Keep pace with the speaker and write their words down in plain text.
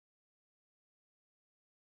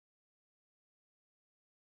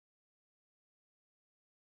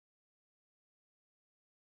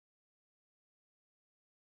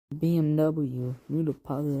BMW, new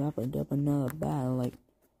deposit up and up another bag like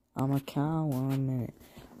I'm a cow 1 minute.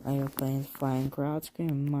 Airplanes flying, crowd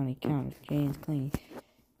screaming, money counting, chains clean.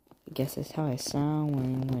 I guess that's how I sound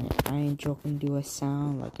when I ain't joking, do I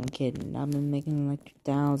sound like I'm kidding. I've been making like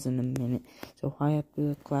 2,000 a minute. So high up through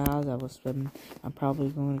the clouds, I was swimming. I'm probably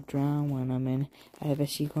gonna drown when I'm in it. I bet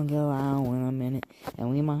she gonna get loud when I'm in it.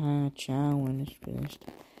 And we might have a chow when it's finished.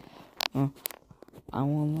 I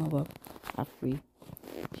won't love up after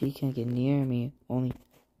she can't get near me. Only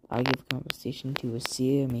I give conversation to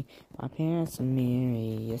assure me. My parents are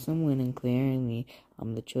married. Yes, I'm winning clearly.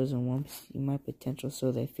 I'm the chosen one. See my potential,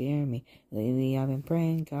 so they fear me. Lately, I've been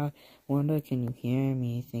praying, God. Wonder, can you hear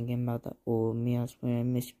me? Thinking about the old me. I swear I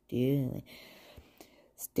miss you dearly.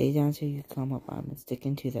 Stay down till you come up. I've been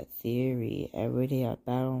sticking to that theory. Every day I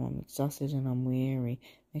battle. I'm exhausted and I'm weary.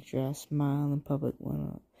 Make sure I smile in public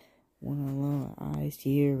when alone. Eyes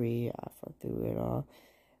teary. I fought through it all,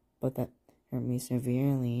 but that hurt me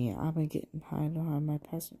severely. I've been getting high on my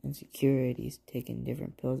past insecurities, taking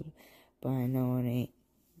different pills, but I know it ain't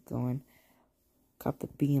going. Cop the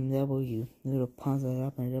BMW, little pawns it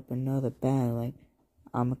up and up another bag like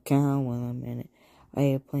I'm a cow when I'm in it. I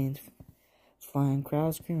hear planes flying,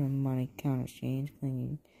 crowds screaming, money counter change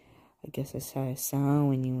cleaning. I guess that's how I sound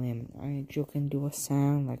when you in. I ain't joking, do a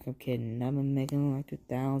sound like I'm kidding. I've been making like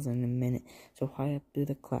 2,000 a minute. So high up through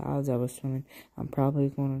the clouds I was swimming. I'm probably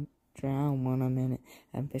gonna drown when I'm in it.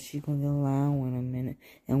 I bet she's gonna get loud when I'm in it.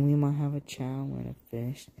 And we might have a chow when it's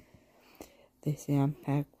finished. They say I'm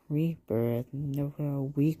pack rebirth. Never a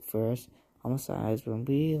week first. I'm a size when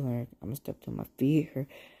we learn. I'm a step to my feet hurt.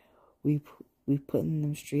 We put in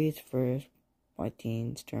them streets first. White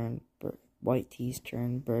tees turn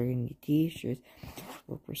burgundy t-shirts.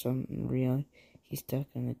 Look for something real. He's stuck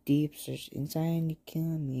in a deep search. Anxiety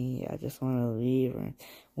killing me. I just want to leave her.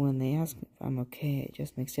 When they ask me if I'm okay, it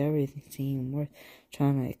just makes everything seem worse.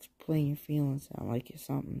 Trying to explain your feelings sound like it's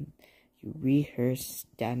something you rehearse.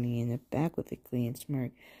 Stab me in the back with a clean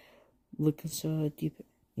smirk. Looking so deep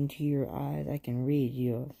into your eyes, I can read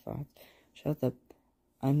your thoughts. Shut up.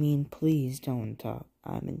 I mean, please don't talk.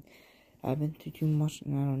 I've been through too much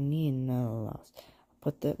and I don't need another loss.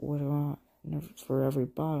 Put that water on for every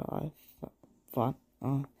bottle I thought.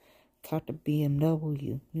 Caught the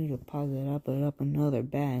BMW. New deposit up and up another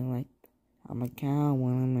bag like I'm a cow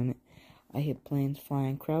when I'm in it. I hear planes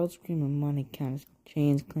flying, crowds screaming, money counting,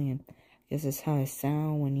 chains clean. Guess that's how I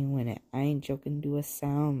sound when you win it. I ain't joking, do a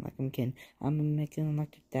sound like I'm kidding. I've been making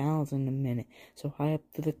like 2,000 a minute. So high up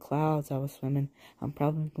through the clouds I was swimming. I'm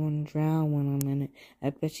probably going to drown when I'm in it.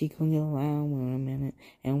 I bet she gonna get loud when I'm in it.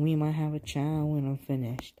 And we might have a child when I'm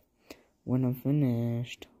finished. When I'm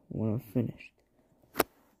finished.